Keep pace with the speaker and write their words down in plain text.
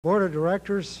Board of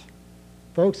Directors,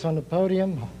 folks on the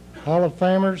podium, Hall of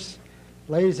Famers,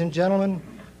 ladies and gentlemen,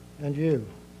 and you.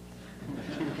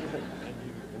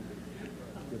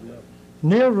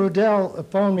 Neil Rudell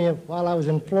phoned me while I was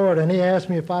in Florida, and he asked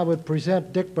me if I would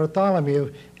present Dick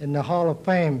Bartholomew in the Hall of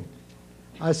Fame.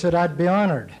 I said I'd be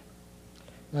honored.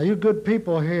 Now, you good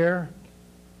people here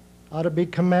ought to be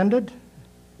commended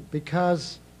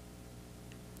because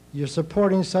you're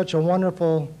supporting such a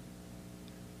wonderful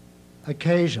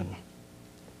occasion.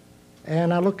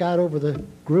 And I look out over the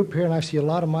group here and I see a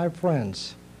lot of my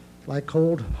friends, like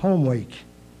old home week.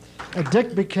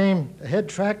 Dick became the head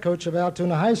track coach of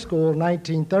Altoona High School in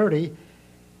 1930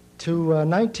 to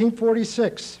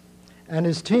 1946, and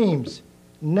his teams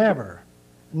never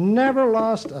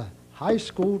lost a high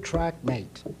school track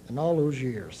mate in all those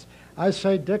years. I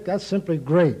say, Dick, that's simply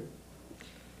great.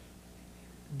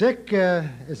 Dick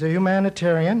is a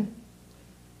humanitarian.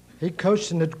 He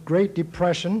coached in the Great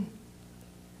Depression,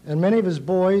 and many of his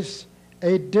boys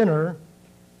ate dinner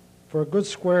for a good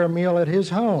square meal at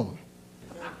his home.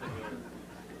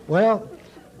 Well,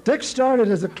 Dick started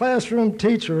as a classroom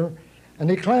teacher, and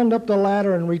he climbed up the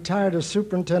ladder and retired as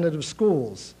superintendent of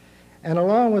schools. And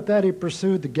along with that, he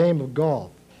pursued the game of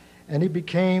golf. And he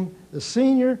became the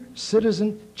senior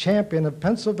citizen champion of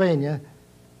Pennsylvania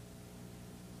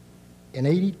in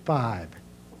 '85.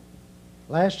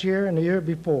 Last year and the year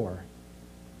before.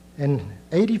 And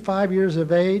 85 years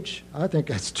of age, I think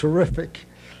that's terrific.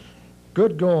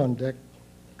 Good going, Dick.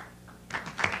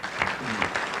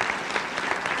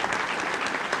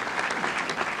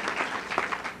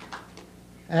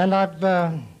 And I've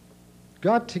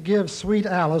got to give sweet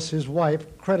Alice, his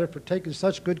wife, credit for taking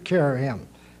such good care of him.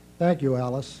 Thank you,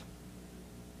 Alice.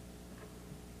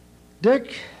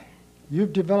 Dick,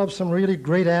 you've developed some really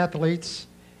great athletes,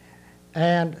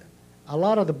 and a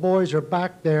lot of the boys are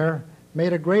back there,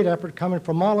 made a great effort coming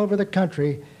from all over the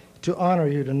country to honor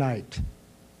you tonight.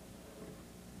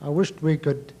 I wished we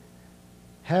could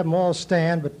have them all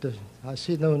stand, but I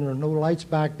see there are no lights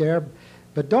back there.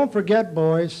 But don't forget,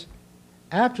 boys,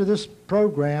 after this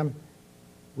program,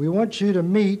 we want you to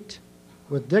meet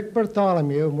with Dick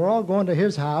Bartholomew, and we're all going to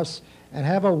his house and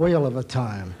have a whale of a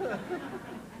time.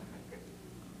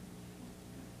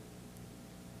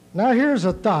 Now, here's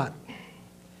a thought.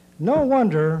 No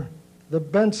wonder the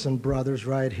Benson brothers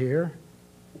right here,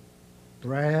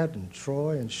 Brad and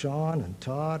Troy and Sean and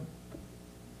Todd,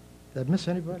 did I miss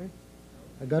anybody?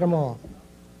 I got them all.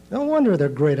 No wonder they're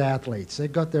great athletes. They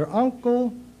got their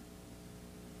uncle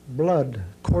blood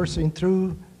coursing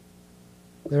through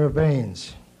their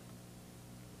veins.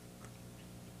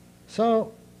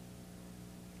 So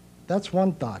that's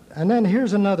one thought. And then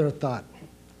here's another thought.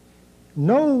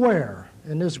 Nowhere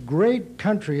in this great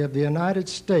country of the United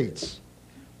States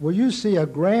will you see a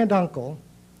granduncle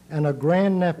and a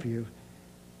grandnephew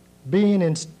being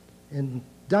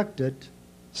inducted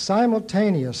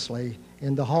simultaneously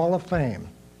in the Hall of Fame.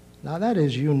 Now that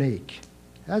is unique.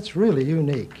 That's really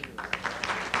unique.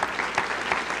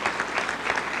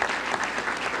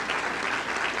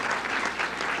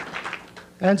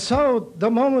 And so the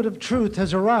moment of truth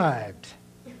has arrived.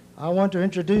 I want to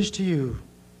introduce to you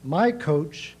my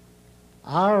coach,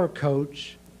 our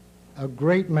coach, a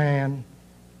great man,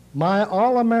 my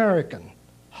All-American,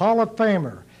 Hall of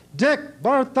Famer, Dick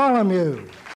Bartholomew.